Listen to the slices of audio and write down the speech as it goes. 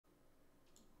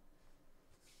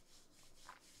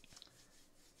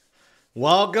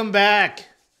Welcome back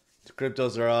to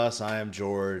CryptosRUs. I am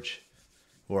George.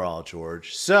 We're all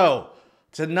George. So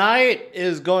tonight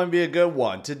is going to be a good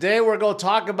one. Today we're going to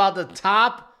talk about the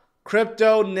top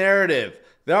crypto narrative.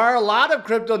 There are a lot of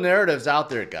crypto narratives out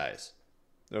there, guys.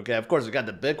 Okay, of course we got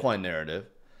the Bitcoin narrative,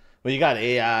 but you got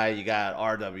AI, you got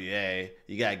RWA,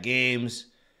 you got games,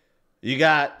 you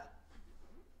got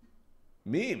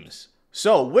memes.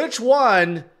 So which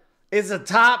one is the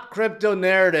top crypto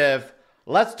narrative?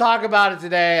 Let's talk about it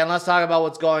today, and let's talk about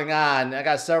what's going on. I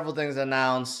got several things to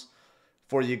announce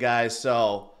for you guys,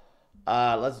 so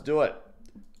let's do it.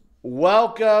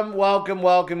 Welcome,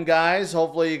 guys.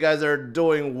 Hopefully you guys are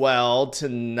doing well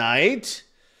tonight.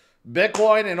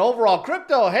 Bitcoin and overall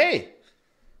crypto, hey,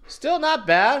 still not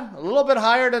bad. A little bit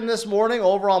higher than this morning.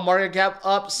 Overall market cap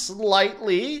up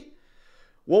slightly.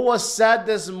 What was said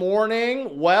this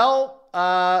morning? Well,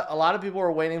 a lot of people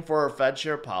were waiting for Fed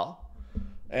Chair Powell.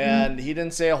 And he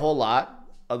didn't say a whole lot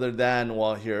other than,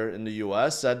 well, here in the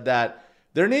U.S., said that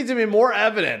there needs to be more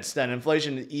evidence that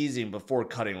inflation is easing before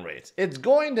cutting rates. It's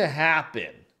going to happen.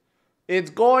 It's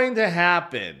going to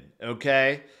happen,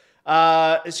 okay?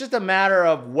 It's just a matter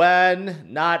of when,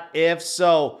 not if.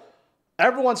 So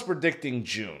everyone's predicting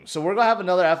June. So we're going to have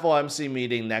another FOMC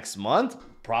meeting next month.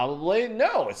 Probably.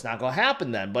 No, it's not going to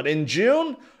happen then. But in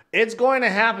June, it's going to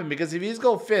happen because if he's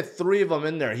going to fit 3 of them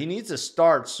in there, he needs to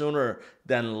start sooner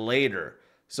than later.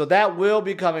 So that will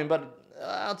be coming. But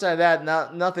outside of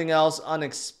that, nothing else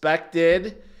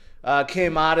unexpected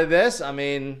came out of this. I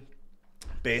mean,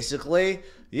 basically,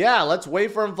 yeah, let's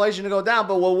wait for inflation to go down.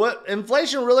 But will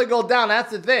inflation really go down?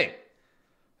 That's the thing.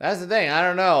 That's the thing. I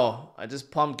don't know. I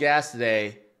just pumped gas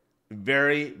today.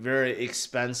 Very, very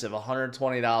expensive.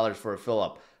 $120 for a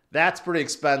fill-up. That's pretty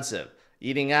expensive.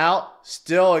 Eating out,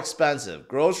 still expensive.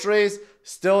 Groceries,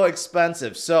 still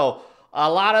expensive. So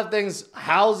a lot of things.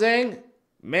 Housing,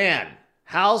 man,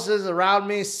 houses around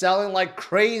me selling like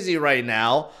crazy right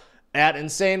now at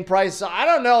insane prices. So I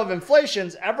don't know if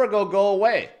inflation's ever going to go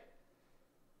away.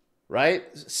 Right?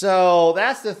 So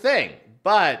that's the thing.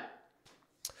 But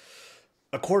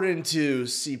according to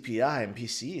CPI and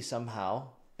PCE, somehow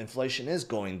inflation is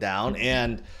going down.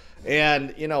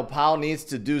 And, you know, Powell needs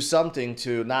to do something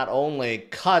to not only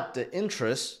cut the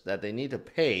interest that they need to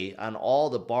pay on all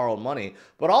the borrowed money,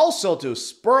 but also to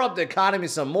spur up the economy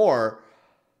some more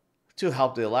to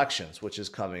help the elections, which is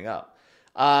coming up.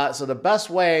 So the best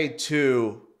way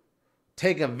to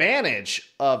take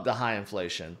advantage of the high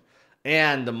inflation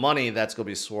and the money that's going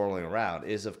to be swirling around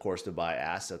is, of course, to buy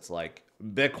assets like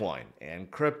Bitcoin and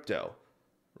crypto,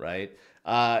 right?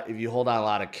 If you hold on a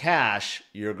lot of cash,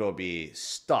 you're going to be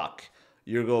stuck.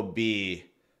 You're going to be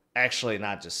actually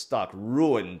not just stuck,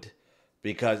 ruined,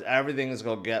 because everything is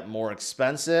going to get more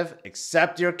expensive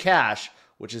except your cash,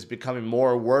 which is becoming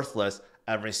more worthless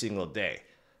every single day.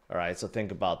 All right, so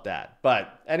think about that.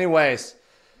 But anyways,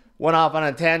 went off on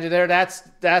a tangent there. That's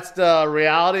the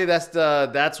reality.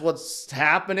 That's what's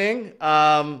happening.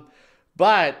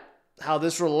 But how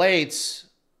this relates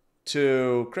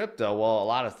to crypto, well, a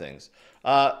lot of things.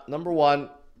 Number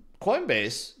one,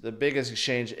 Coinbase, the biggest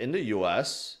exchange in the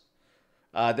U.S.,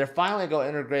 they're finally going to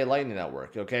integrate Lightning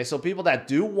Network, okay? So people that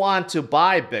do want to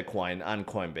buy Bitcoin on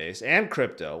Coinbase and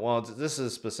crypto, well, this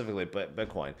is specifically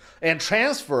Bitcoin, and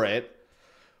transfer it,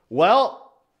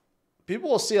 well,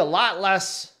 people will see a lot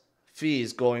less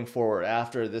fees going forward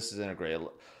after this is integrated,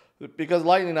 because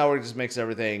Lightning Network just makes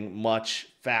everything much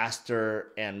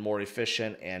faster and more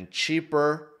efficient and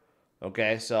cheaper,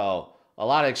 okay? So a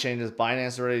lot of exchanges,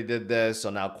 Binance already did this, so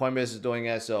now Coinbase is doing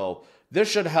it. So this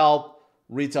should help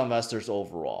retail investors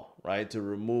overall, right? To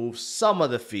remove some of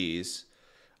the fees.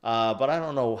 But I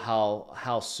don't know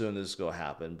how soon this is going to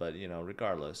happen. But, you know,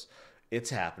 regardless, it's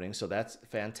happening. So that's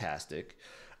fantastic.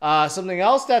 Something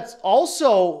else that's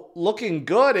also looking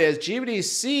good is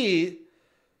GBTC,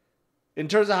 in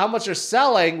terms of how much they're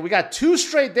selling. We got 2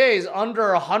 straight days under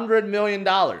 $100 million.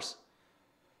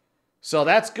 So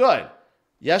that's good.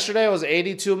 Yesterday it was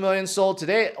 82 million sold.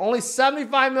 Today, only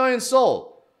 75 million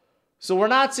sold. So we're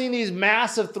not seeing these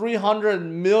massive 300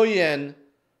 million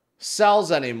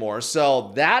sells anymore.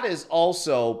 So that is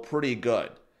also pretty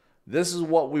good. This is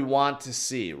what we want to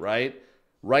see, right?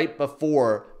 Right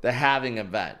before the halving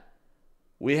event.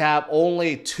 We have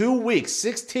only 2 weeks,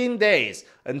 16 days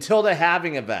until the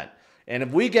halving event. And if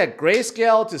we get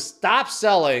Grayscale to stop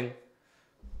selling,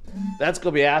 that's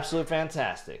going to be absolutely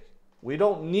fantastic. We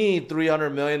don't need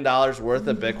 $300 million worth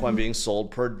of Bitcoin being sold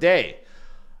per day.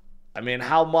 I mean,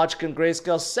 how much can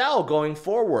Grayscale sell going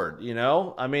forward? You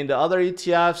know, I mean, the other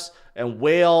ETFs and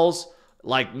whales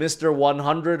like Mr.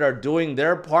 100 are doing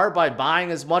their part by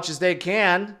buying as much as they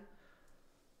can.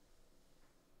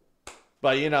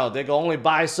 But, you know, they can only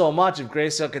buy so much if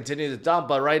Grayscale continues to dump.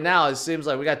 But right now, it seems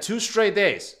like we got 2 straight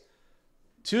days.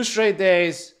 2 straight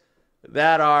days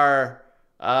that are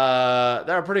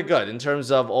pretty good in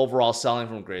terms of overall selling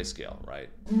from Grayscale, right?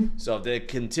 So if it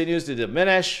continues to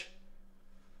diminish,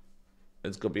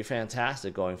 it's going to be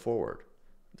fantastic going forward.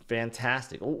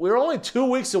 Fantastic. We're only 2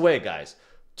 weeks away, guys.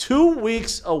 2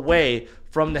 weeks away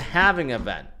from the halving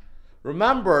event.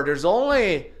 Remember, there's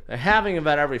only a halving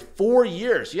event every 4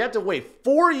 years. You have to wait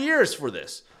 4 years for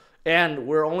this. And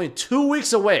we're only 2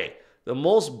 weeks away. The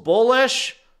most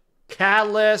bullish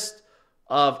catalyst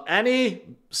of any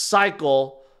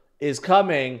cycle is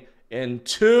coming in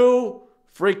 2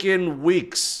 freaking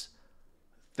weeks.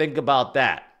 Think about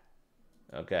that.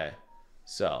 Okay.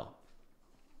 So,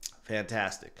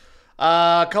 fantastic.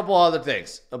 A couple other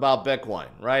things about Bitcoin,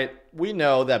 right? We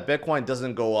know that Bitcoin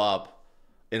doesn't go up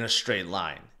in a straight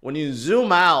line. When you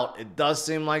zoom out, it does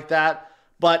seem like that,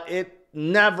 but it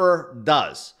never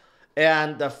does.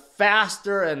 And the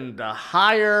faster and the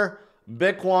higher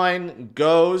Bitcoin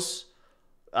goes,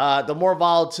 the more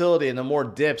volatility and the more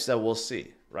dips that we'll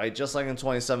see, right? Just like in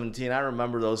 2017, I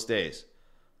remember those days.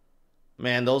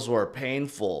 Man, those were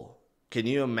painful. Can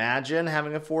you imagine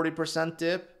having a 40%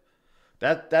 dip?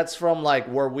 That's from like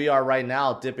where we are right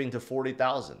now, dipping to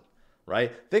 40,000,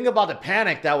 right? Think about the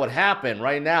panic that would happen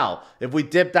right now if we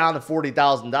dip down to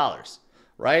 $40,000,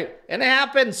 right? And it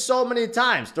happened so many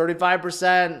times,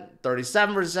 35%,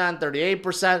 37%,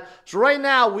 38%. So right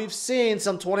now we've seen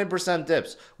some 20%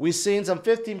 dips. We've seen some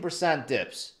 15%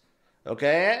 dips,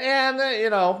 okay? And,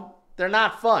 you know, they're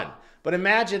not fun. But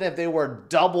imagine if they were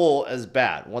double as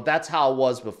bad. Well, that's how it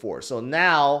was before. So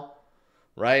now,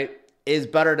 right, is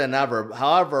better than ever.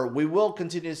 However, we will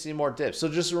continue to see more dips. So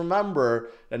just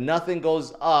remember that nothing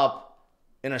goes up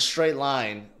in a straight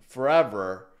line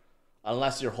forever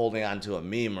unless you're holding on to a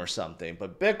meme or something.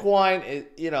 But Bitcoin,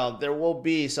 you know, there will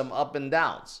be some up and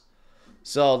downs.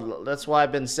 So that's why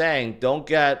I've been saying don't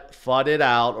get fudded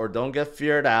out or don't get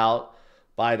feared out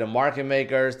by the market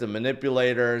makers, the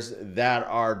manipulators that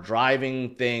are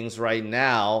driving things right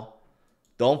now.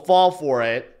 Don't fall for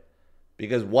it.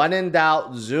 Because when in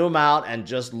doubt, zoom out and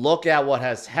just look at what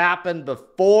has happened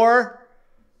before.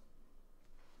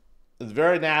 It's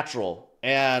very natural.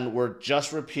 And we're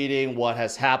just repeating what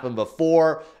has happened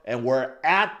before. And we're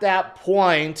at that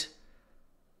point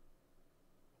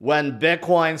when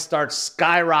Bitcoin starts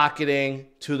skyrocketing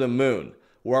to the moon.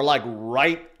 We're like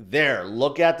right there.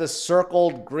 Look at the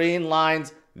circled green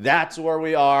lines. That's where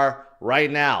we are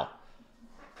right now.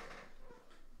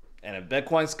 And if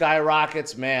Bitcoin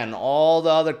skyrockets, man, all the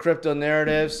other crypto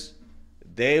narratives,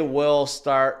 they will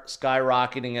start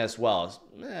skyrocketing as well.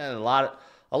 Man, a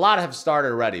lot have started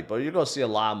already, but you're going to see a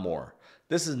lot more.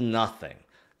 This is nothing.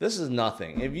 This is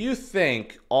nothing. If you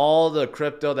think all the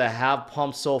crypto that have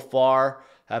pumped so far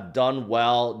have done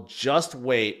well, just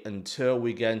wait until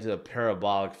we get into the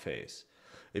parabolic phase.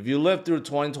 If you lived through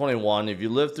 2021, if you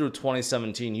lived through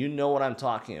 2017, you know what I'm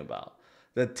talking about.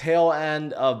 The tail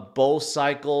end of both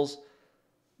cycles,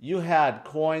 you had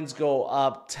coins go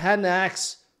up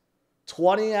 10x,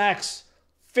 20x,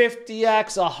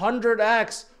 50x,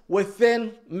 100x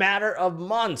within matter of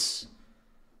months.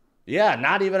 Yeah,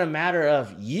 not even a matter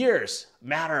of years,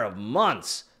 matter of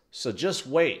months. So just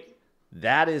wait.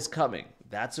 That is coming.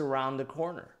 That's around the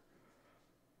corner.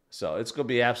 So it's going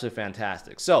to be absolutely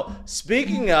fantastic. So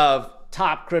speaking of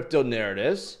top crypto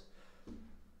narratives,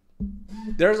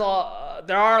 there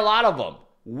are a lot of them.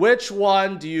 Which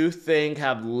one do you think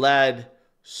have led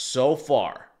so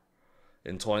far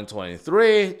in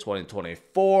 2023,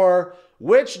 2024?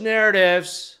 Which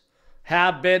narratives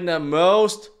have been the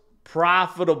most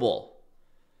profitable?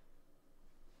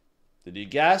 Did you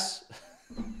guess?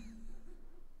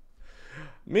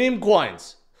 Meme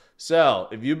coins. So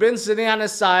if you've been sitting on the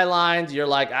sidelines, you're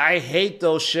like, I hate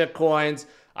those shit coins.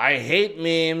 I hate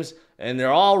memes and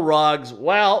they're all rugs.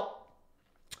 Well,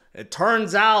 it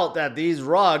turns out that these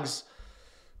rugs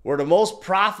were the most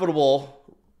profitable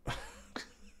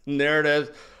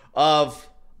narrative of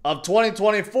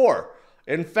 2024.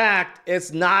 In fact,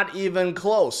 it's not even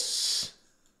close.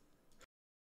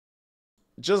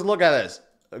 Just look at this,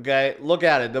 okay? Look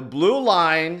at it. The blue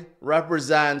line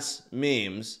represents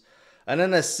memes. And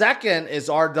then the second is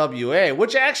RWA,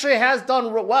 which actually has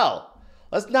done well.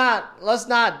 Let's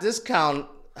not discount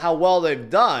how well they've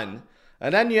done.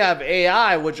 And then you have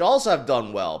AI, which also have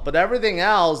done well. But everything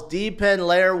else, DePIN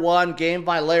Layer 1,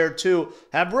 GameFi Layer 2,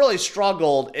 have really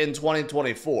struggled in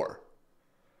 2024.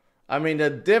 I mean, the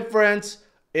difference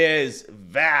is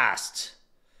vast.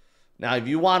 Now, if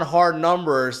you want hard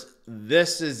numbers,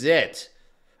 this is it.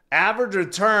 Average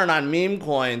return on meme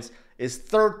coins is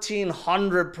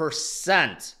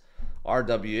 1,300%.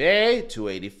 RWA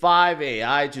 285,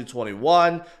 AI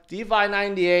 221, DeFi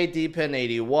 98, DPIN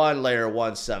 81, Layer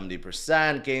 1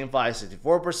 70%, GameFi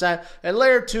 64%, and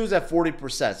Layer 2's at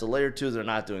 40%. So Layer 2s are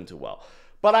not doing too well.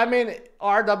 But I mean,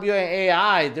 RWA and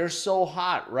AI, they're so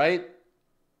hot, right?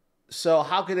 So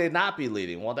how could they not be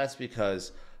leading? Well, that's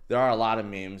because there are a lot of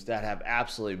memes that have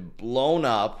absolutely blown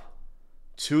up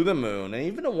to the moon. And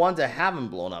even the ones that haven't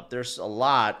blown up, there's a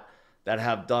lot that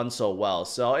have done so well.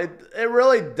 So it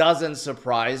really doesn't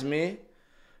surprise me,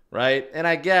 right? And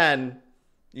again,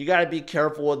 you got to be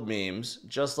careful with memes.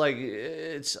 Just like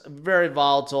it's very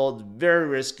volatile, it's very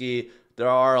risky. There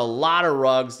are a lot of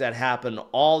rugs that happen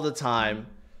all the time,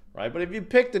 right? But if you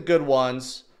pick the good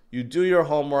ones, you do your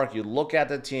homework, you look at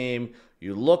the team,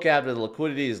 you look at the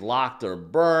liquidity is locked or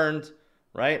burned,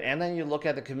 right? And then you look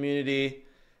at the community,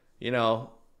 you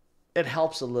know, it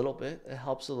helps a little bit. It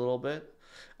helps a little bit.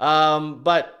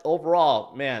 But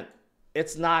overall, man,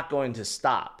 it's not going to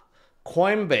stop.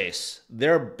 Coinbase,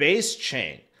 their base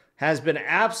chain, has been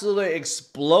absolutely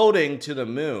exploding to the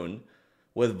moon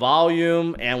with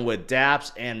volume and with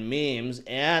dApps and memes,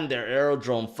 and their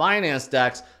Aerodrome Finance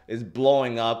DEX is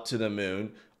blowing up to the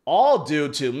moon, all due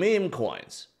to meme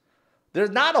coins.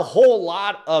 There's not a whole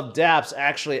lot of dApps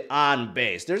actually on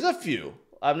base. There's a few.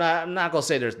 I'm not going to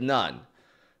say there's none.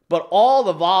 But all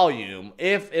the volume,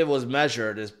 if it was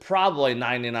measured, is probably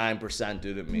 99%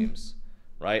 due to memes,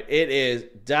 right? It is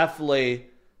definitely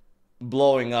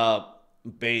blowing up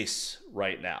base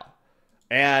right now.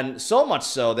 And so much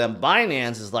so that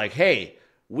Binance is like, hey,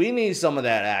 we need some of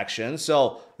that action.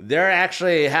 So they're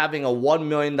actually having a $1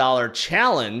 million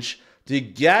challenge to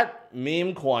get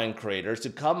meme coin creators to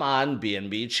come on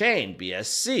BNB chain,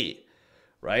 BSC,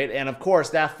 right? And of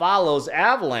course, that follows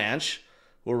Avalanche,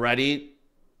 who already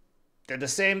did the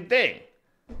same thing.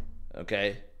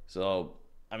 Okay, so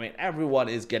I mean, everyone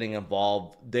is getting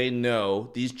involved. They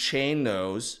know, these chain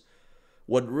knows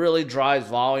what really drives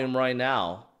volume right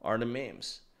now are the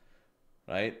memes,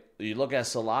 right? You look at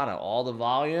Solana, all the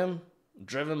volume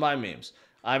driven by memes.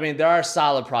 I mean, there are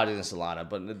solid projects in Solana,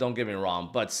 but don't get me wrong.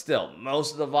 But still,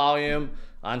 most of the volume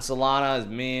on Solana is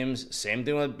memes. Same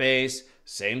thing with Base.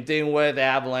 Same thing with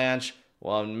Avalanche.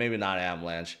 Well, maybe not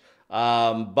Avalanche,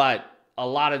 but a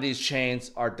lot of these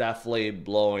chains are definitely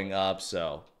blowing up.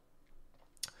 So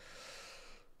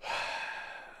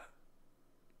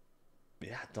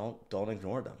yeah, don't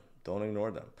ignore them. Don't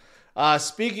ignore them.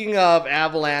 Speaking of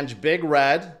Avalanche, Big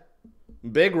Red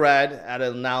had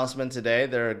an announcement today.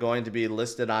 They're going to be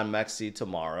listed on MEXC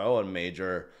tomorrow, a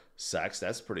major SEX.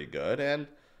 That's pretty good. And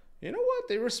you know what?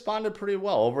 They responded pretty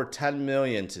well. Over 10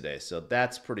 million today. So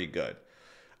that's pretty good.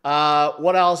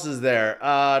 What else is there?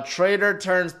 Trader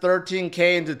turns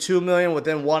 13K into 2 million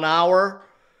within 1 hour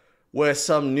with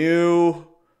some new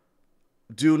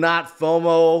do not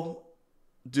FOMO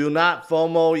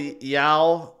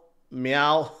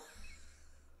Meow.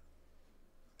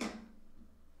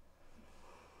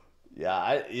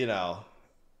 Yeah,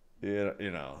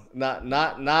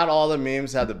 not all the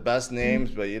memes have the best names,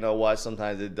 but you know what?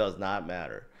 Sometimes it does not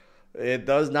matter. It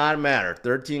does not matter.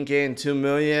 13K and 2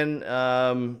 million.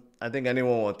 I think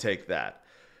anyone will take that.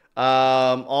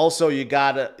 Also, you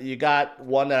got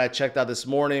one that I checked out this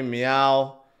morning,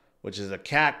 Meow, which is a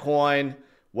cat coin.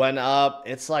 Went up.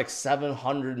 It's like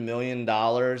 $700 million.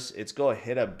 It's going to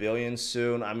hit $1 billion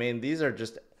soon. I mean, these are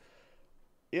just,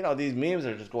 these memes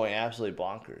are just going absolutely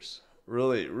bonkers.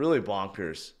 Really, really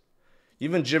bonkers.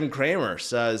 Even Jim Cramer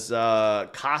says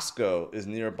Costco is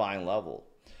near buying level.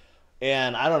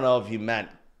 And I don't know if he meant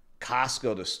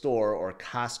Costco the store or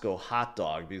Costco hot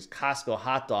dog, because Costco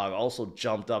hot dog also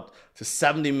jumped up to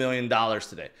 $70 million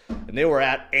today. And they were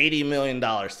at $80 million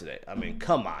today. I mean,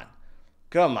 come on.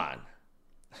 Come on.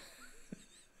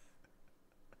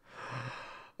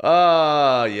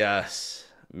 Oh, yes.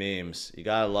 Memes. You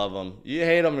gotta love them. You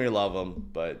hate them or you love them,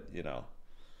 but, yeah,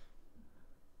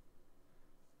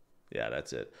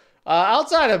 that's it.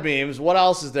 Outside of memes, what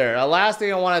else is there? Last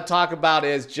thing I want to talk about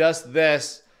is just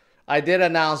this. I did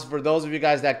announce, for those of you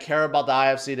guys that care about the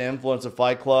IFC, the Influencer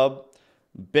Fight Club,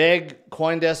 big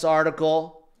CoinDesk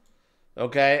article,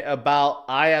 okay, about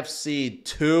IFC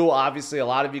 2. Obviously, a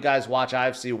lot of you guys watch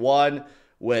IFC 1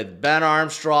 with Ben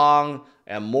Armstrong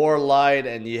and More Light,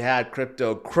 and you had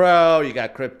Crypto Crow, you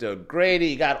got Crypto Grady,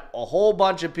 you got a whole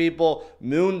bunch of people.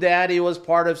 Moon Daddy was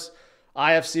part of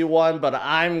IFC 1, but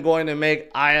I'm going to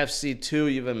make IFC 2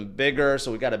 even bigger.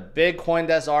 So we got a big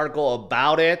CoinDesk article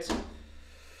about it.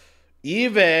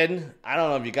 Even, I don't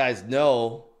know if you guys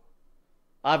know,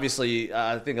 obviously,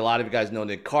 I think a lot of you guys know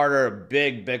Nick Carter, a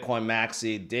big Bitcoin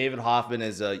maxi. David Hoffman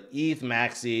is a ETH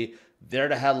maxi. They're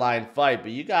the headline fight,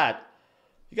 but you got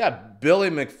Billy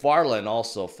McFarland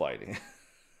also fighting.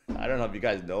 I don't know if you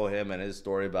guys know him and his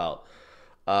story about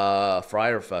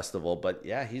Friar Festival, but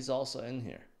yeah, he's also in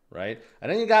here, right? And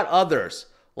then you got others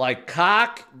like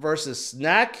Cock versus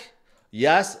Snack.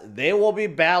 Yes, they will be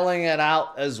battling it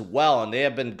out as well, and they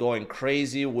have been going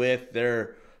crazy with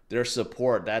their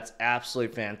support. That's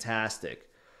absolutely fantastic.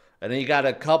 And then you got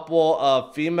a couple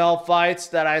of female fights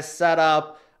that I set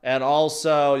up. And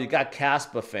also, you got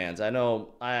Caspa fans. I know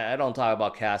I don't talk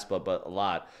about Caspa, but a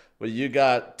lot. But you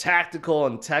got Tactical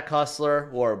and Tech Hustler,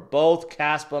 who are both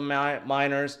Caspa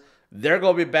miners. They're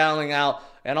going to be battling out.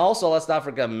 And also, let's not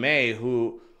forget May,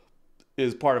 who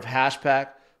is part of Hashpack,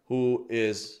 which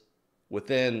is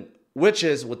within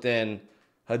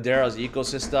Hedera's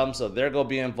ecosystem. So they're going to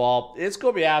be involved. It's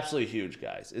going to be absolutely huge,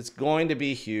 guys. It's going to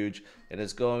be huge, and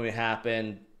it's going to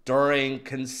happen during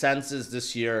Consensus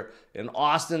this year in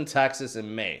Austin, Texas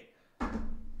in May.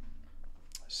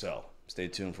 So stay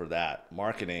tuned for that.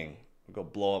 Marketing. We'll go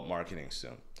blow up marketing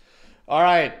soon. All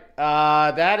right.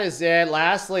 That is it.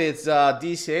 Lastly, it's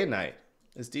DCA night.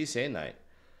 It's DCA night.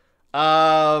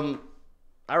 I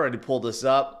already pulled this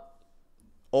up.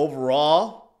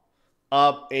 Overall,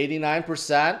 up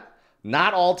 89%.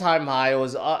 Not all-time high. I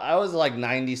was like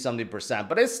 90-something%,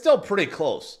 but it's still pretty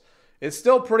close. It's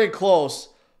still pretty close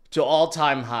to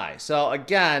all-time high. So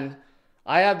again,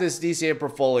 I have this DCA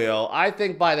portfolio. I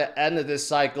think by the end of this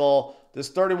cycle, this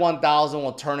 31,000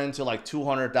 will turn into like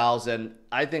 200,000.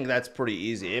 I think that's pretty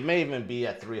easy. It may even be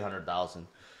at 300,000.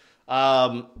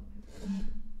 And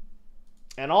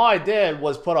all I did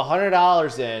was put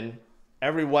 $100 in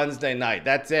every Wednesday night.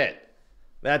 That's it.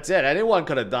 That's it. Anyone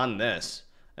could have done this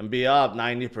and be up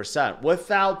 90%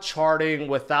 without charting,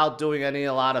 without doing a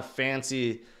lot of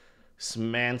fancy,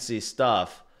 smancy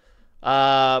stuff.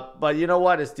 But you know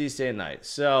what? It's DCA night.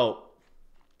 So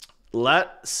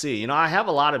let's see. I have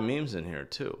a lot of memes in here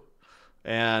too.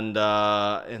 And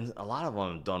a lot of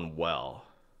them have done well.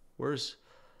 Where's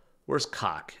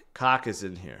Cock? Cock is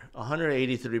in here.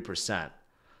 183%.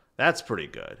 That's pretty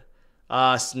good.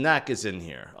 Snack is in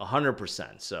here.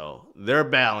 100%. So they're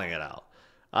battling it out.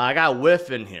 I got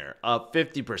Whiff in here. Up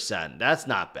 50%. That's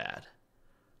not bad.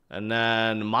 And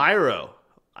then Myro.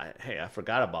 I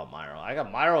forgot about Myro. I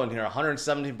got Myro in here,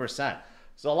 117%.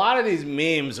 So a lot of these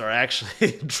memes are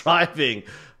actually driving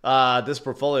this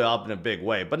portfolio up in a big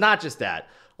way. But not just that.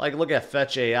 Like, look at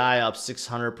Fetch AI up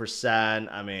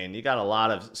 600%. I mean, you got a lot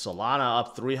of Solana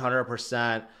up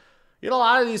 300%. A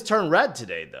lot of these turn red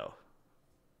today, though.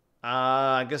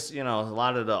 I guess, a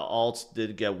lot of the alts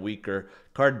did get weaker.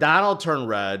 Cardano turned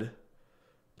red.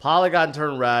 Polygon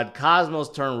turned red. Cosmos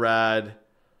turned red.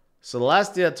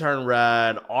 Celestia turned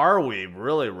red. Arweave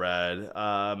really red.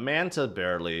 Manta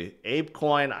barely.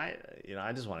 ApeCoin, I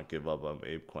just want to give up on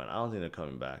ApeCoin. I don't think they're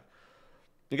coming back.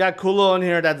 You got Kulo in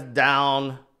here that's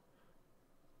down.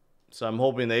 So I'm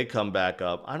hoping they come back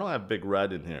up. I don't have Big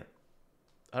Red in here.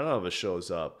 I don't know if it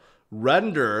shows up.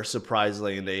 Render,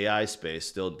 surprisingly, in the AI space,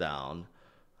 still down.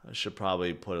 I should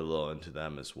probably put a little into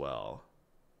them as well.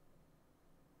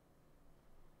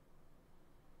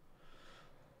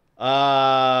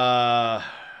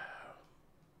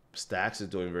 Stacks is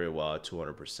doing very well at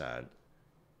 200%.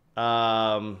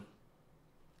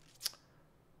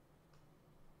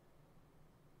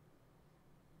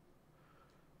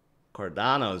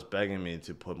 Cardano is begging me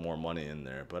to put more money in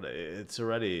there, but I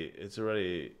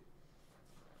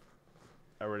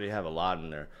already have a lot in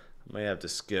there. I may have to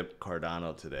skip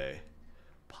Cardano today.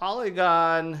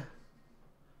 Polygon,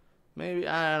 maybe,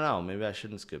 I don't know. Maybe I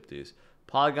shouldn't skip these.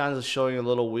 Polygon is showing a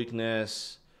little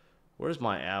weakness. Where's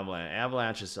my Avalanche?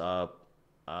 Avalanche is up.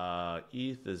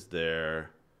 ETH is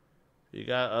there. You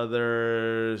got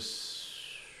others.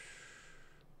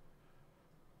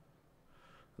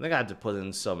 I think I had to put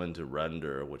in some into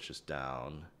Render, which is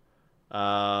down.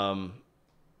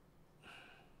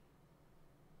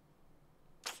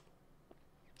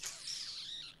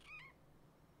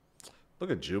 Look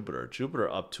at Jupiter.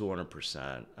 Jupiter up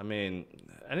 200%. I mean,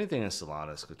 anything in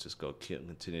Solana could just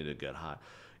continue to get hot.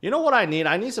 You know what I need?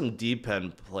 I need some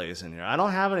depend plays in here. I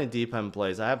don't have any depend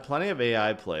plays. I have plenty of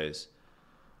AI plays.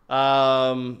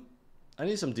 I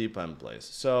need some depend plays.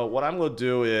 So what I'm going to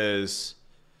do is...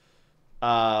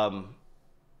 let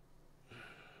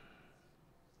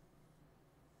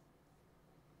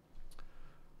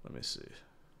me see.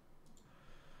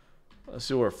 Let's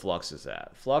see where Flux is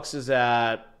at. Flux is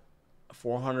at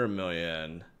 400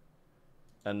 million.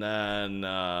 And then,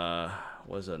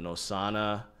 what is it?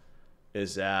 Nosana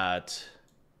is at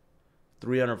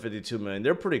 352 million.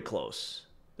 They're pretty close.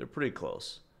 They're pretty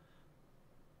close.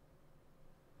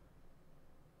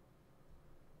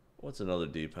 What's another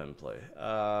deep end play?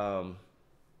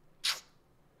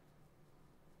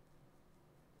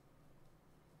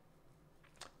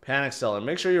 Panic selling.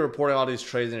 Make sure you're reporting all these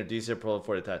trades in your DCA Pro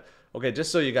before the time. Okay,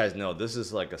 just so you guys know, this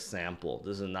is like a sample.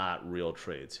 This is not real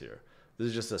trades here. This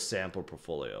is just a sample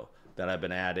portfolio that I've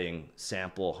been adding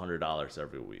sample $100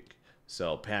 every week.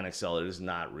 So panic seller is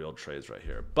not real trades right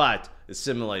here, but it's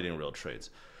simulating real trades.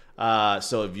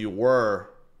 So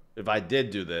if I did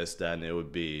do this, then it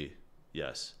would be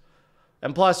yes.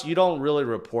 And plus, you don't really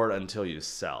report until you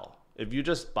sell. If you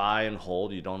just buy and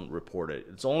hold, you don't report it.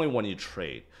 It's only when you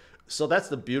trade. So that's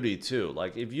the beauty too.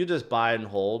 Like if you just buy and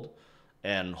hold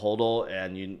and hodl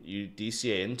and you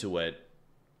DCA into it,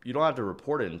 you don't have to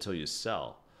report it until you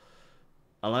sell.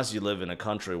 Unless you live in a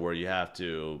country where you have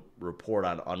to report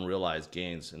on unrealized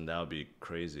gains, and that would be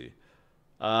crazy.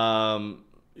 You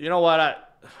know what?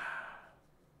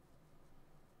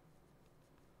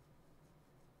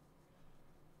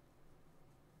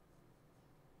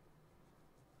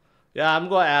 Yeah, I'm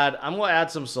gonna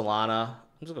add some Solana. I'm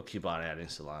just gonna keep on adding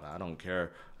Solana. I don't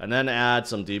care. And then add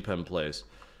some deep end plays.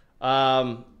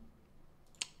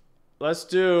 Let's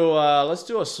do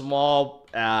a small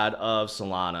add of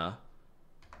Solana.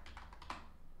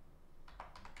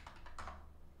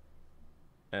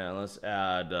 And let's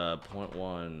add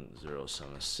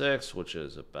 0.1076, which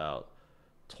is about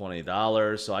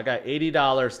 $20. So I got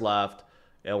 $80 left.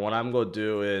 And what I'm gonna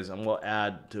do is I'm gonna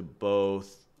add to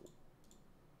both.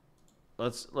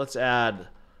 Let's add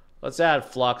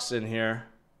Flux in here.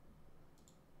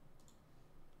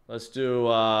 Let's do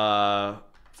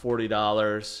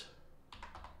 $40.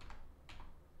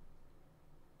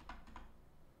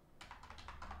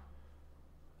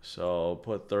 So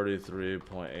put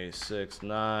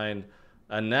 33.869,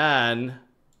 and then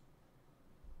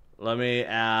let me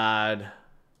add.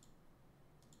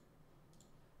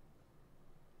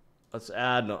 Let's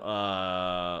add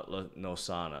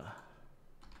Nosana.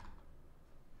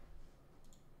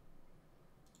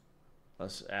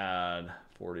 Let's add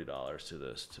 $40 to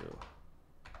this too.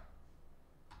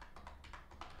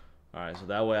 All right, so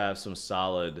that way I have some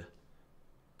solid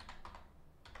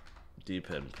deep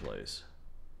end plays.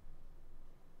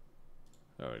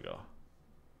 There we go.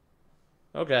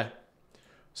 Okay.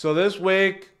 So this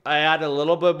week I added a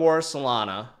little bit more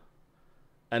Solana.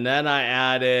 And then I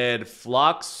added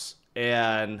Flux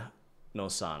and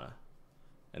Nosana.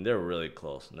 And they're really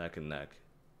close, neck and neck.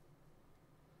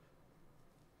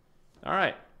 All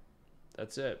right.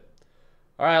 That's it.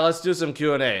 All right, let's do some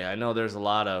Q&A. I know there's a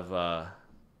lot of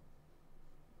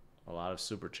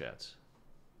super chats.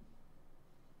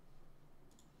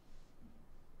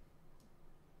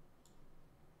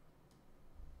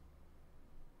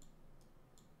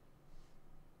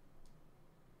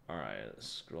 All right,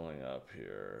 scrolling up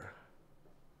here.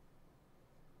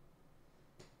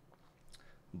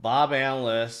 Bob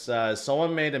Analyst says,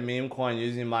 someone made a meme coin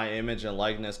using my image and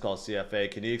likeness called CFA.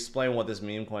 Can you explain what this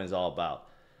meme coin is all about?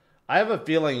 I have a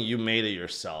feeling you made it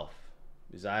yourself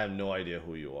because I have no idea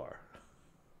who you are.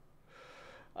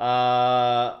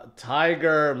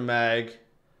 Tiger Meg,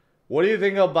 what do you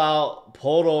think about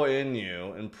Poto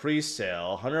Inu in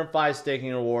pre-sale? 105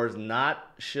 staking rewards,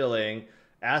 not shilling.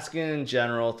 Asking in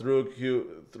general,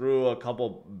 through a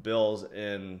couple bills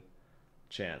in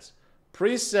chance.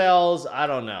 Pre-sales, I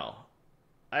don't know.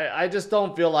 I just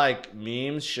don't feel like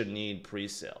memes should need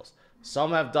pre-sales.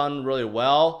 Some have done really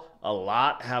well. A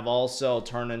lot have also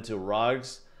turned into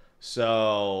rugs.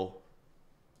 So,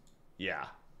 yeah.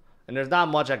 And there's not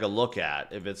much I could look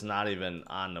at if it's not even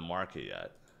on the market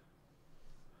yet.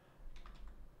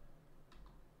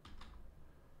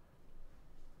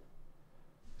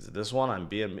 Is it this one? I'm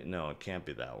being no, it can't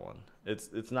be that one.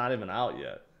 It's not even out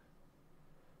yet.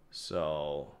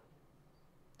 So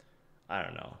I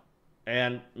don't know.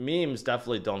 And memes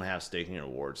definitely don't have staking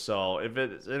rewards. So if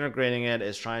it's integrating it,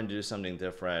 it's trying to do something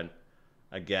different.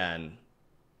 Again,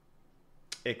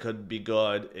 it could be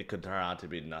good. It could turn out to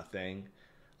be nothing.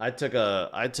 I took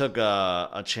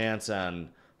a chance on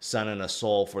sending a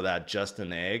soul for that just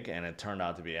an egg, and it turned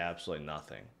out to be absolutely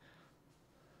nothing.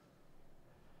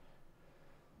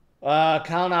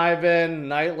 Count Ivan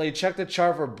Nightly, check the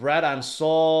chart for bread on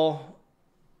Sol.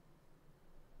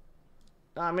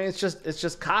 I mean, it's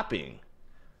just copying.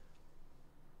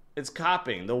 It's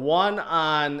copying. The one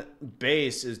on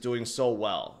base is doing so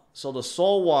well. So the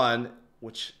Sol one,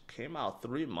 which came out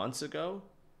 3 months ago,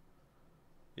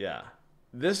 yeah,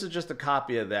 this is just a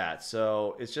copy of that.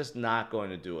 So it's just not going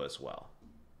to do as well.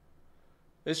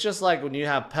 It's just like when you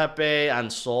have Pepe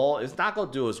on Sol, it's not going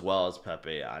to do as well as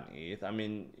Pepe on ETH. I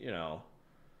mean, you know,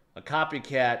 a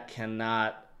copycat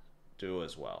cannot do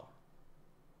as well.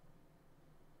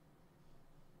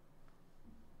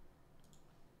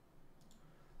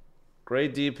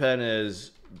 Great depend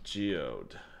is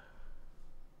Geode.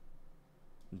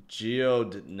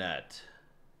 Geode.net.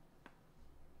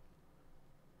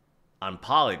 On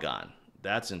Polygon.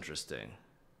 That's interesting.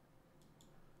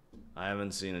 I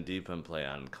haven't seen a depend play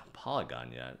on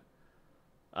Polygon yet.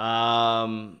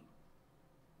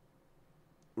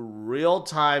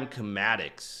 Real-time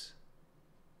schematics.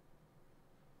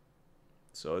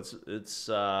 So it's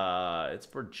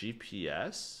for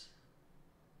GPS.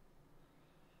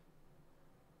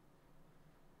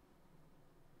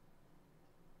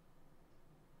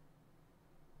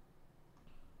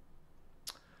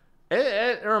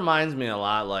 It reminds me a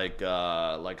lot like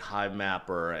Hive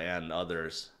Mapper and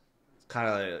others. It's kind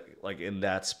of like in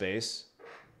that space.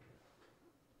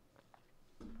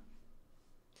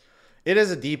 It is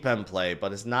a deep end play,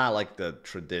 but it's not like the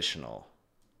traditional.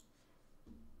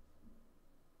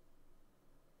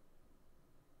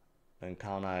 And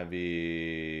Count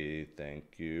Ivy,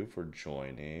 thank you for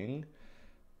joining.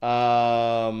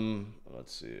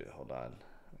 Let's see. Hold on.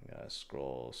 I gotta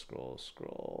scroll.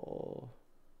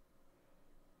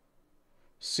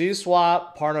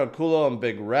 C-Swap, partner of Kulo and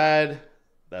Big Red.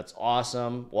 That's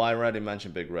awesome. Well, I already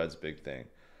mentioned Big Red's big thing.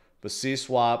 But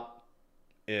C-Swap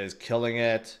is killing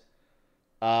it.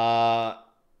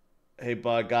 Hey,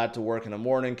 bud, got to work in the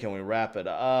morning. Can we wrap it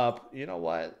up? You know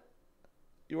what?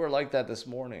 You were like that this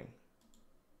morning.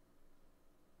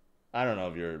 I don't know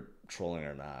if you're trolling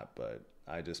or not, but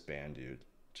I just banned you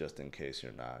just in case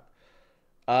you're not.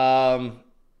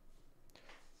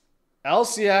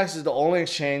 LCX is the only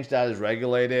exchange that is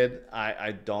regulated.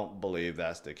 I don't believe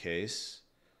that's the case.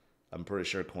 I'm pretty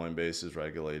sure Coinbase is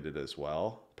regulated as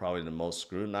well. Probably the most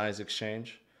scrutinized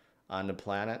exchange on the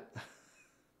planet.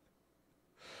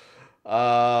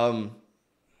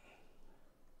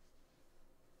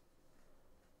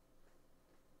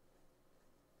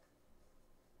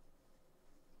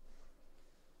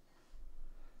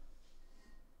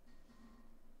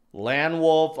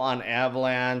 Landwolf on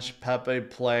Avalanche, Pepe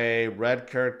Play, Red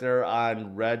Character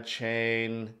on Red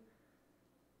Chain.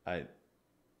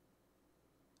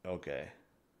 Okay.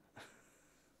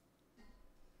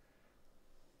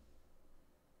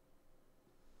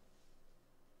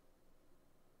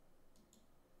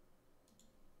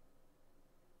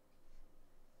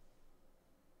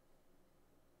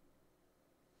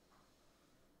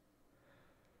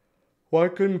 Why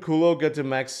couldn't Kulo get to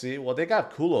Max C? Well, they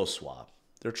got Kulo Swap.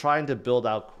 They're trying to build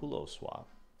out Kulo Swap.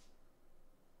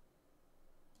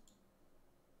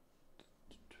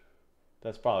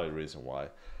 That's probably the reason why.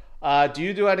 Do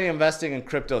you do any investing in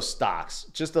crypto stocks?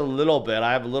 Just a little bit.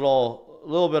 I have a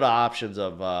little bit of options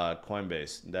of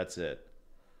Coinbase. That's it.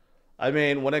 I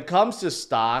mean, when it comes to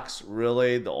stocks,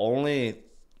 really the only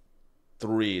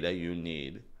three that you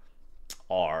need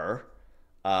are,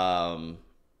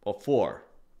 four: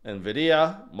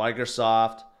 Nvidia,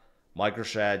 Microsoft,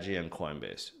 MicroStrategy, and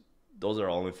Coinbase. Those are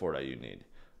only four that you need.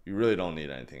 You really don't need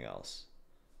anything else.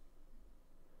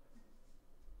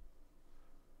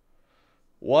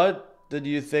 What did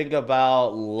you think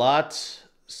about LUT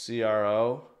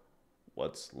CRO?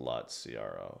 What's LUT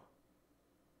CRO?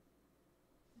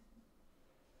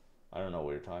 I don't know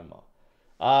what you're talking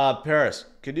about. Paris,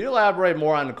 could you elaborate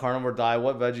more on the carnivore diet?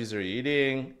 What veggies are you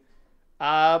eating?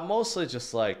 Mostly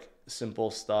just like simple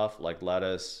stuff like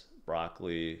lettuce,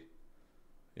 broccoli,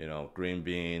 green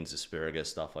beans, asparagus,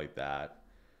 stuff like that.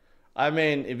 I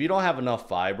mean, if you don't have enough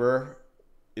fiber,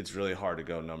 it's really hard to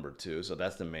go number two. So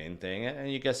that's the main thing.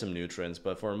 And you get some nutrients.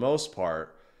 But for the most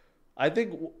part, I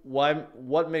think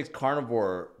what makes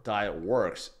carnivore diet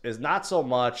works is not so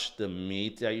much the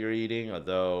meat that you're eating,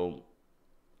 although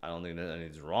I don't think there's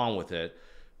anything wrong with it.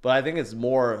 But I think it's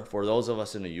more for those of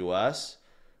us in the US,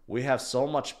 we have so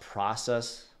much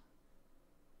processed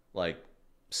like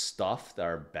stuff that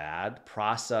are bad,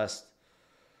 processed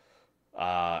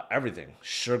everything,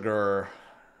 sugar,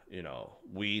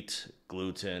 wheat,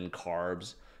 gluten,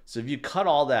 carbs. So if you cut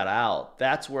all that out,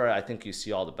 that's where I think you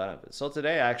see all the benefits. So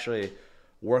today I actually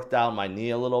worked out my knee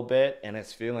a little bit and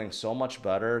it's feeling so much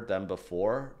better than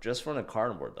before just from the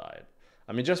carnivore diet.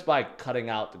 I mean, just by cutting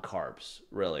out the carbs,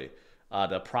 really,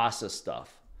 the processed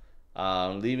stuff,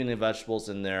 leaving the vegetables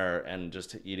in there and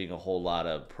just eating a whole lot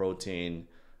of protein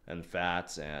and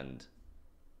fats, and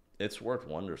it's worked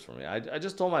wonders for me. I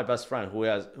just told my best friend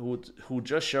who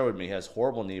just shared with me he has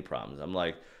horrible knee problems. I'm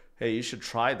like, hey, you should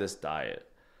try this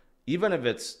diet. Even if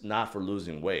it's not for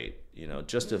losing weight,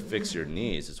 just to fix your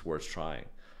knees, it's worth trying.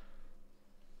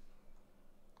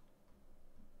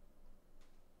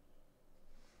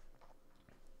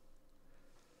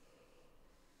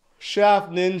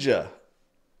 Shaft Ninja.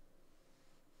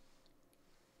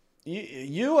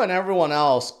 you and everyone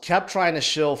else kept trying to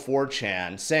shill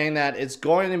 4chan, saying that it's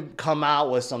going to come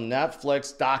out with some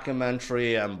Netflix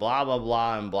documentary and blah, blah,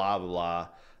 blah, and blah, blah, blah.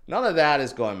 None of that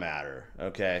is going to matter,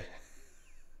 okay?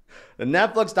 The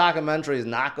Netflix documentary is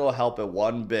not going to help it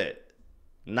one bit.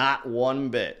 Not one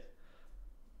bit.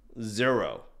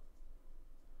 Zero.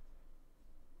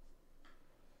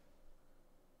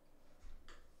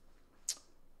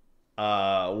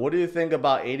 What do you think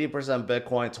about 80%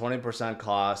 Bitcoin, 20%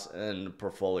 cost in the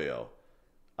portfolio?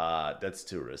 That's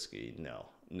too risky.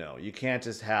 No, you can't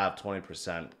just have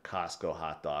 20% Costco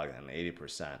hot dog and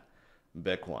 80%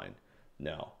 Bitcoin.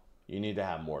 No, you need to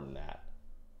have more than that.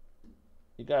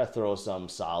 You gotta throw some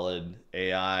solid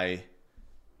AI,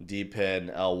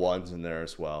 DPIN, L1s in there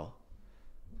as well.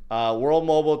 World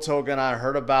Mobile Token, I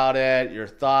heard about it. Your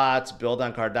thoughts? Build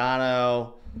on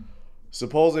Cardano.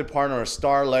 Supposedly partner with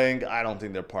Starlink. I don't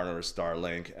think they're partnered with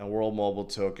Starlink. And World Mobile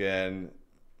Token,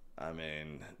 I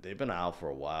mean, they've been out for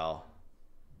a while.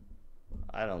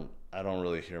 I don't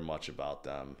really hear much about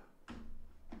them,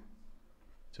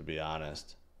 to be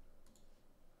honest.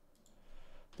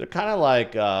 They're kind of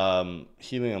like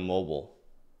Helium Mobile.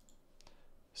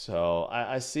 So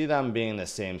I see them being in the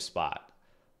same spot.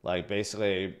 Like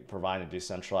basically providing a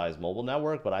decentralized mobile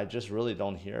network, but I just really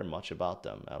don't hear much about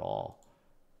them at all.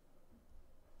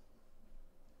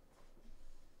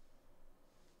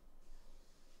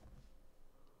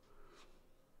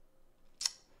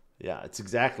 Yeah, it's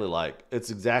exactly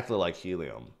like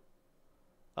Helium.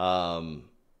 Um,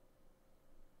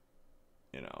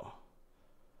 you know,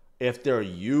 if they're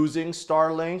using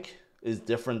Starlink is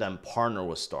different than partner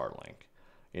with Starlink.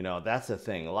 You know, that's the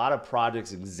thing. A lot of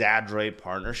projects exaggerate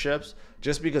partnerships.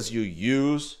 Just because you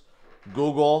use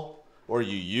Google or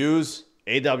you use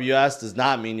AWS does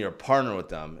not mean you're a partner with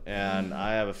them. And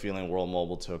I have a feeling World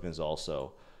Mobile Token is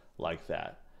also like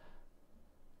that.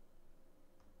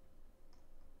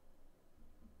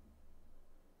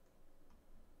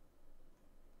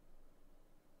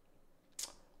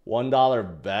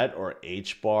 $1 bet or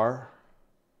H bar?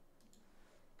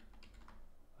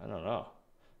 I don't know.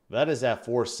 VET is at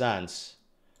 4 cents.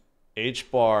 H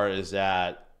bar is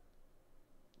at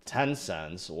 10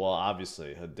 cents. Well,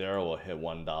 obviously, Hedera will hit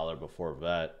 $1 before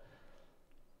VET.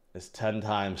 It's 10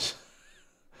 times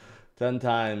 10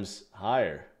 times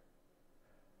higher.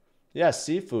 Yeah,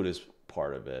 seafood is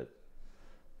part of it.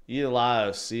 Eat a lot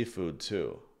of seafood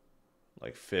too.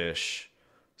 Like fish,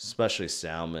 especially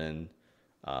salmon,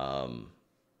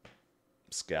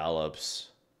 scallops.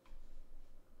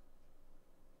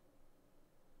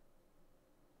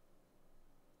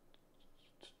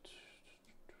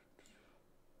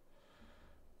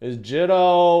 Is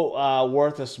Jitto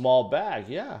worth a small bag?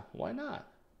 Yeah, why not?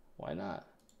 Why not?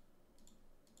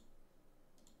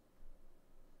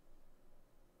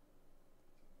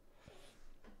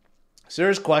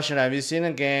 Serious question. Have you seen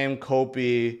a game,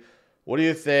 Kopi? What do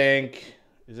you think?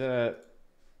 Is it a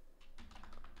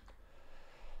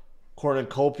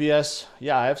cornucopias?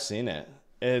 Yeah, I've seen it.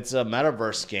 It's a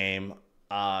metaverse game,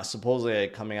 supposedly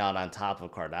coming out on top of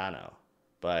Cardano,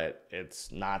 but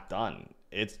it's not done.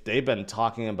 They've been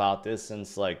talking about this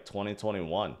since like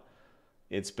 2021.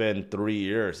 It's been 3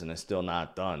 years and it's still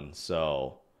not done.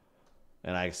 So,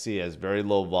 and I see it's very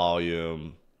low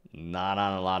volume, not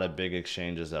on a lot of big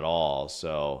exchanges at all.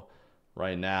 So,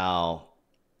 right now,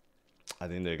 I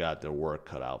think they got their work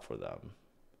cut out for them.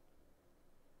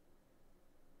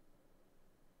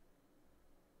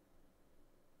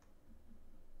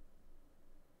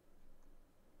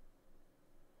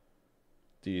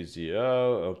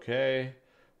 DZO, okay.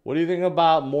 What do you think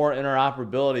about more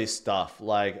interoperability stuff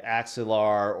like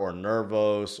Axelar or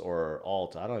Nervos or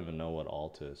Alt? I don't even know what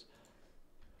Alt is.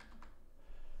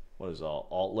 What is Alt?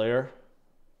 Alt layer?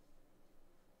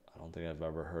 I don't think I've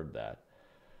ever heard that.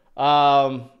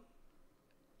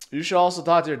 You should also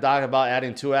talk to your doc about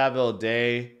adding 2 Advil a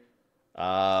day.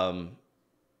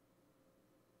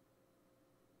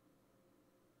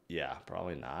 Yeah,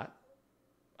 probably not.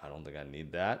 I don't think I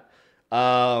need that.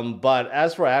 But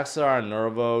as for Axelar and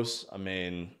Nervos, I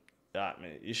mean,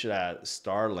 you should add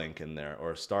Starlink in there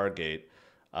or Stargate.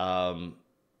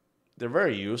 They're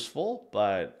very useful,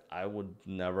 but I would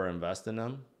never invest in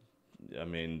them. I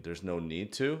mean, there's no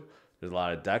need to. There's a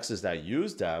lot of dexes that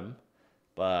use them,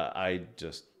 but I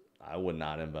would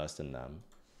not invest in them.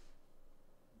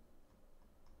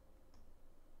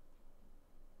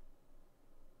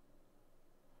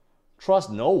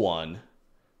 Trust no one.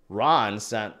 Ron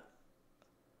sent,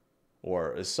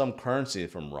 or is some currency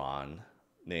from Ron,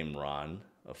 named Ron,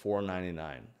 a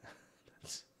 $4.99.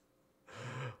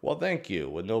 Well, thank you,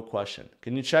 with no question.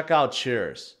 Can you check out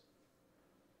Cheers?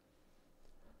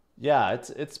 Yeah,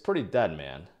 it's pretty dead,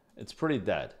 man. It's pretty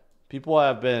dead. People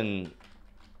have been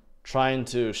trying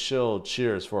to shill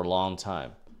Cheers for a long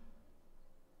time.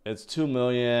 It's 2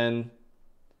 million.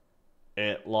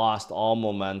 It lost all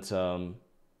momentum.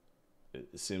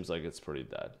 It seems like it's pretty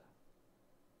dead.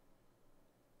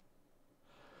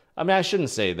 I mean, I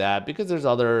shouldn't say that because there's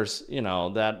others, you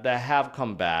know, that have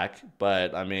come back.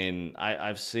 But I mean,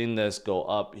 I've seen this go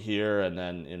up here and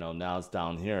then, you know, now it's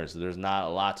down here. So there's not a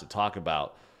lot to talk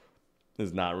about.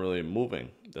 It's not really moving.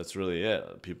 That's really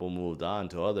it. People moved on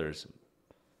to others.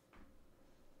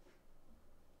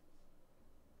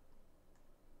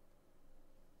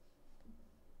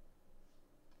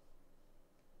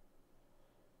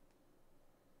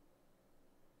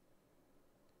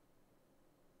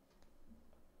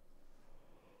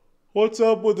 What's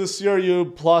up with the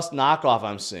CRU Plus knockoff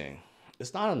I'm seeing?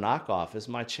 It's not a knockoff. It's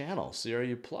my channel,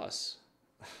 CRU Plus.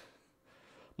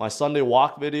 My Sunday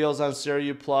walk videos on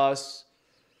CRU Plus.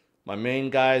 My main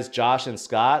guys, Josh and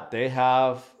Scott, they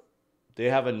have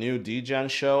a new DGen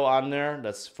show on there.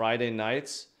 That's Friday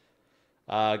nights.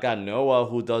 I got Noah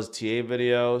who does TA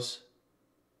videos.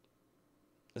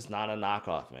 It's not a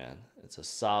knockoff, man. It's a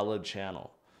solid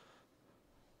channel.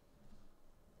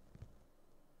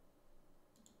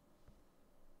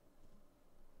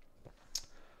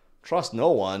 Trust no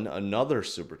one. Another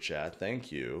super chat.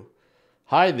 Thank you.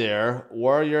 Hi there.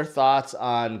 What are your thoughts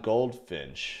on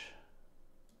Goldfinch?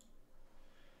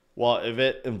 Well, if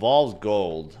it involves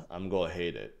gold, I'm going to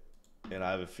hate it. And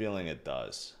I have a feeling it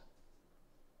does.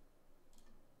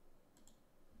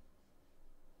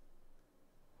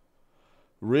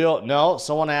 No,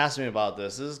 someone asked me about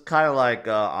this. This is kind of like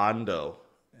Ondo.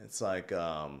 It's like,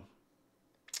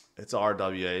 it's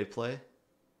RWA play.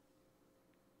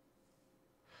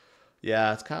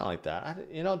 Yeah, it's kind of like that.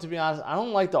 You know, to be honest, I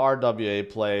don't like the RWA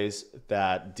plays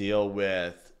that deal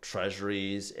with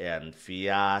treasuries and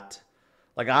fiat.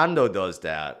 Like Ondo does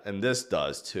that, and this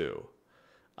does too.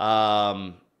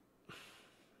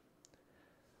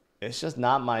 It's just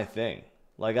not my thing.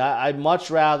 Like I'd much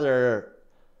rather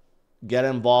get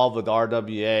involved with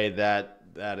RWA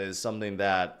that is something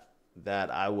that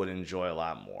I would enjoy a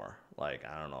lot more. Like,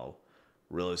 I don't know,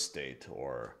 real estate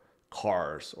or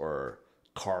cars or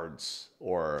cards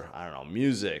or I don't know,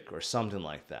 music or something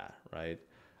like that, right?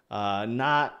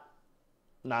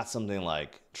 Not something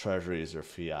like treasuries or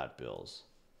fiat bills.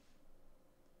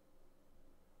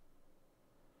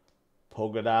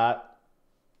 Polkadot,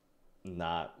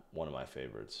 not one of my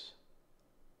favorites.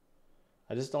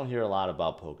 I just don't hear a lot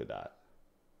about Polkadot.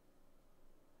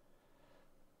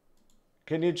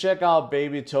 Can you check out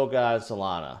Baby Toka at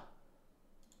Solana?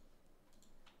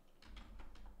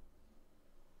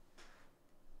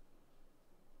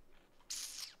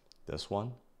 This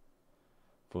one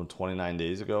from 29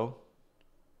 days ago.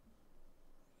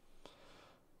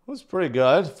 It was pretty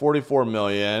good. 44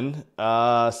 million.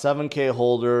 7K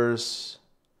holders.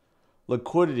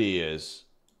 Liquidity is...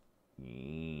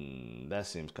 that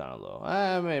seems kind of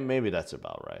low. Maybe that's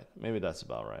about right. Maybe that's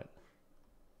about right.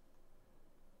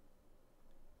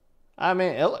 I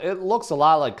mean, it looks a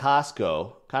lot like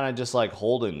Costco. Kind of just like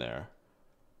holding there.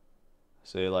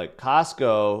 See, like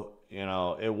Costco... You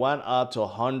know, it went up to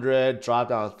 100, dropped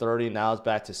down to 30, now it's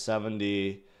back to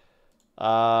 70.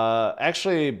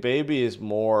 Actually, Baby is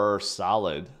more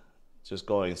solid, just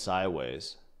going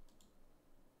sideways.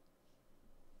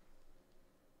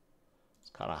 It's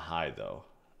kind of high, though.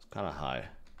 It's kind of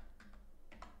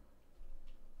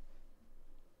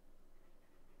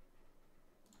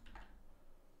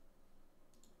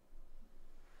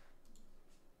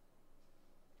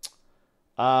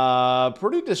high.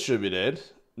 Pretty distributed.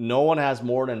 No one has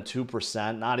more than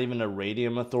 2%, not even a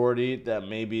Radium Authority. That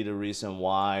may be the reason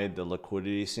why the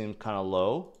liquidity seems kind of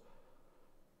low.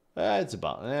 It's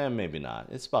about, maybe not.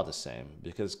 It's about the same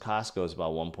because Costco is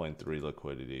about 1.3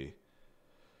 liquidity.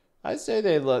 I'd say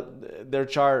their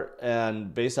chart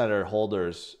and based on their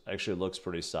holders actually looks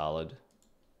pretty solid.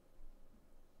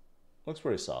 Looks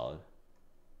pretty solid.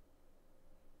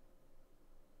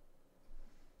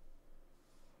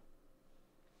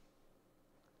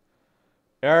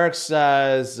 Eric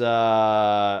says,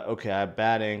 okay, I had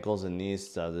bad ankles and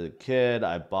knees as a kid.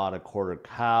 I bought a quarter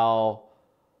cow.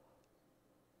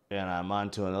 And I'm on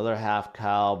to another half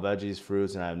cow, veggies,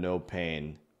 fruits, and I have no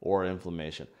pain or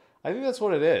inflammation. I think that's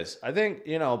what it is. I think,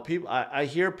 you know, people. I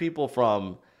hear people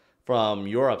from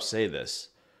Europe say this.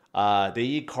 They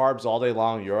eat carbs all day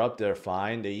long in Europe. They're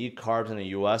fine. They eat carbs in the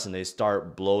U.S. and they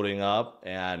start bloating up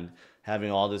and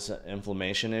having all this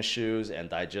inflammation issues and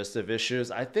digestive issues.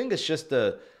 I think it's just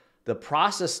the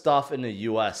processed stuff in the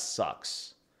U.S.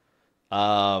 sucks.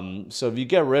 So if you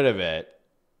get rid of it,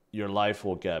 your life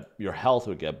will get, your health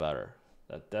will get better.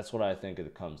 That's what I think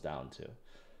it comes down to.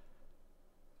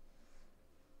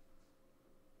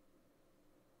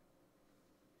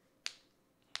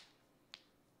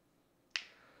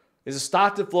 Is the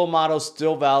stock to flow model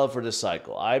still valid for this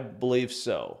cycle? I believe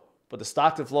so. But the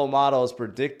stock to flow model is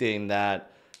predicting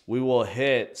that we will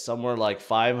hit somewhere like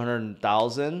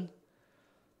 500,000,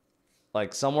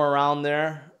 like somewhere around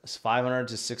there. It's 500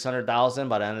 to 600,000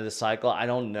 by the end of the cycle. I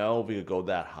don't know if we could go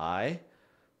that high,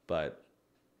 but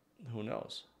who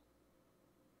knows?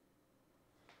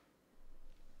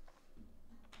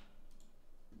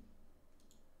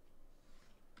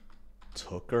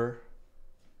 Tucker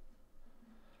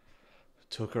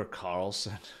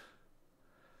Carlson.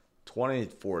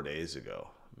 24 days ago.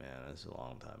 Man, that's a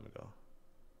long time ago.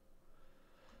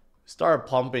 Started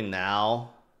pumping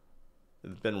now.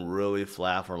 It's been really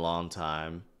flat for a long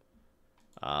time.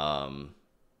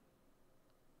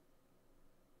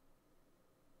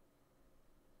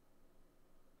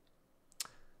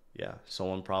 Yeah,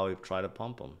 someone probably tried to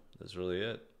pump them. That's really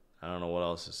it. I don't know what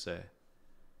else to say.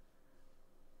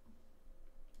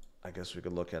 I guess we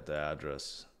could look at the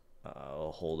address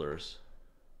holders.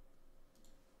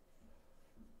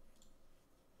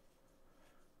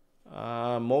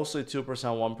 Mostly 2%,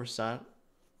 1%.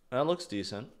 That looks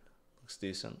decent. Looks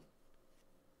decent.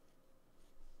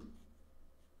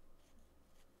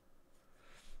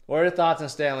 What are your thoughts on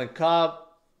Stanley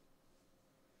Cup?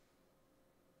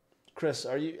 Chris,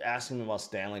 are you asking me about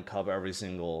Stanley Cup every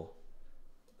single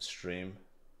stream?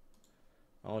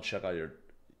 I want to check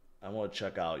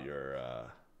out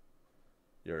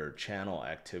your channel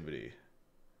activity.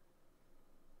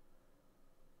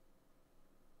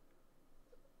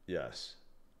 Yes.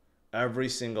 Every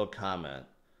single comment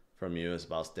from you is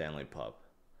about Stanley Cup.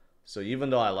 So even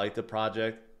though I like the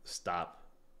project, stop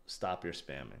your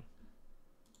spamming.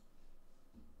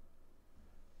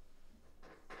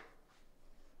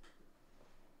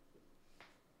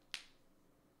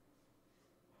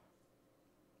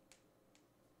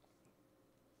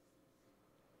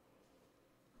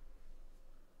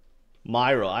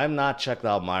 Myro, I have not checked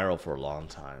out Myro for a long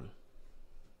time.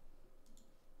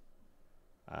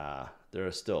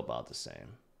 They're still about the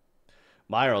same.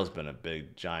 Myro's been a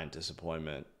big, giant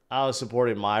disappointment. I was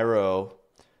supporting Myro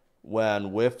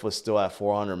when WIF was still at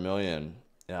 400 million.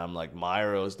 And I'm like,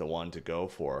 Myro's the one to go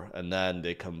for. And then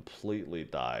they completely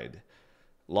died.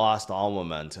 Lost all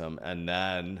momentum. And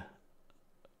then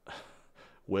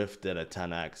WIF did a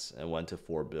 10x and went to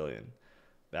 4 billion.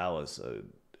 That was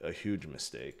a huge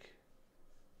mistake.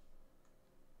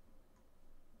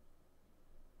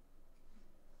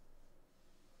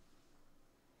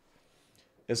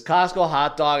 Is Costco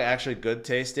hot dog actually good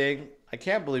tasting? I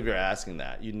can't believe you're asking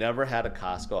that. You never had a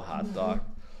Costco hot dog.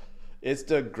 It's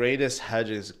the greatest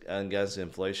hedge against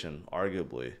inflation,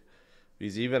 arguably.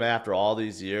 Because even after all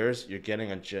these years, you're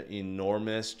getting an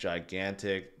enormous,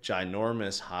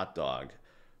 ginormous hot dog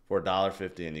for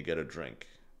 $1.50 and you get a drink.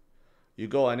 You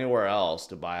go anywhere else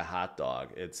to buy a hot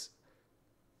dog, it's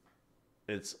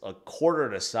a quarter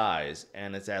the size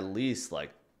and it's at least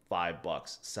like $5,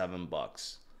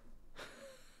 $7.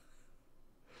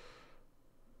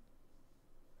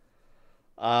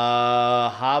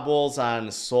 Hobbles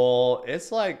on Soul.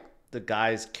 It's like the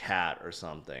guy's cat or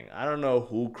something. I don't know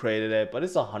who created it, but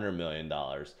it's $100 million.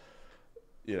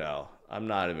 You know, I'm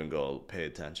not even going to pay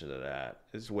attention to that.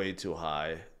 It's way too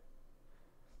high.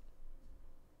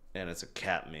 And it's a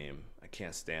cat meme. I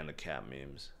can't stand the cat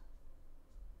memes.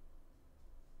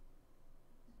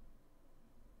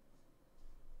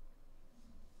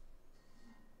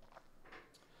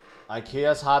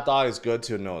 IKEA's hot dog is good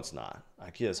too. No, it's not.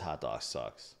 IKEA's hot dog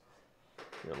sucks.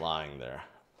 You're lying there.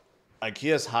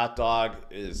 IKEA's hot dog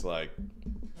is like,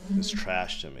 it's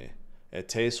trash to me. It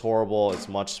tastes horrible. It's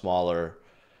much smaller.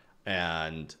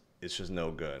 And it's just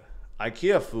no good.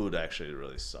 IKEA food actually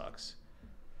really sucks.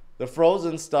 The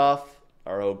frozen stuff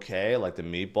are okay, like the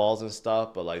meatballs and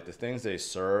stuff. But like the things they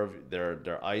serve,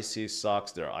 their icy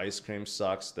sucks. Their ice cream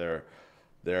sucks. Their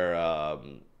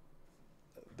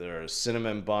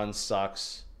cinnamon bun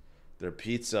sucks. Their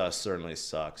pizza certainly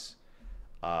sucks.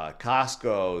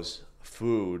 Costco's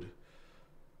food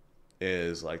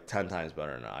is like 10 times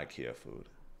better than IKEA food.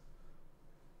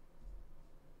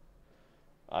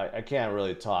 I can't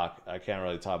really talk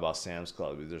about Sam's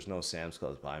Club because there's no Sam's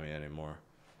Clubs by me anymore.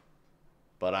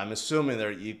 But I'm assuming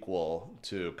they're equal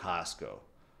to Costco.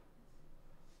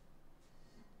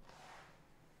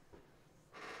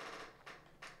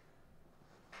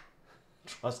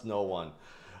 Trust no one.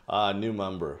 New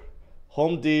member.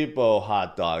 Home Depot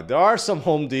hot dog. There are some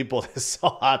Home Depot that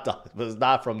sell hot dogs, but it's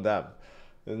not from them.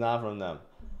 It's not from them.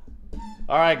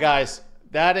 All right, guys.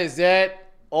 That is it.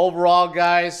 Overall,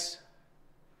 guys,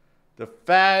 the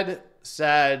Fed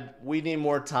said we need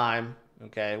more time,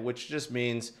 okay, which just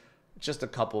means just a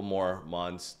couple more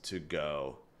months to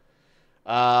go.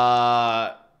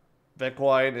 Bitcoin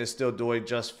is still doing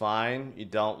just fine. You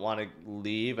don't want to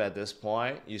leave at this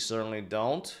point. You certainly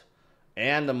don't.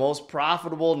 And the most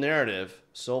profitable narrative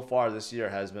so far this year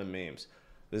has been memes.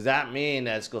 Does that mean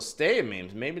that it's going to stay in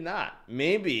memes? Maybe not.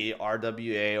 Maybe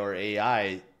RWA or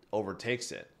AI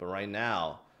overtakes it. But right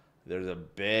now, there's a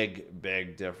big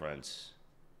difference.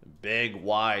 Big,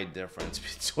 wide difference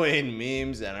between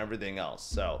memes and everything else.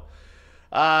 So,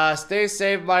 stay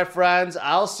safe, my friends.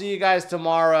 I'll see you guys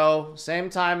tomorrow. Same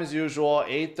time as usual,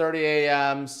 8:30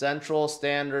 a.m. Central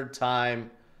Standard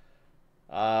Time.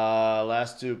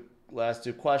 Last two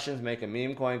questions. Make a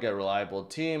meme coin, get a reliable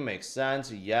team. Makes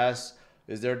sense. Yes.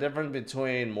 Is there a difference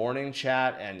between morning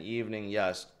chat and evening?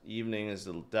 Yes. Evening is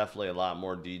definitely a lot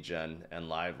more degen and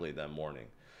lively than morning.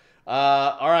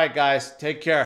 All right, guys. Take care.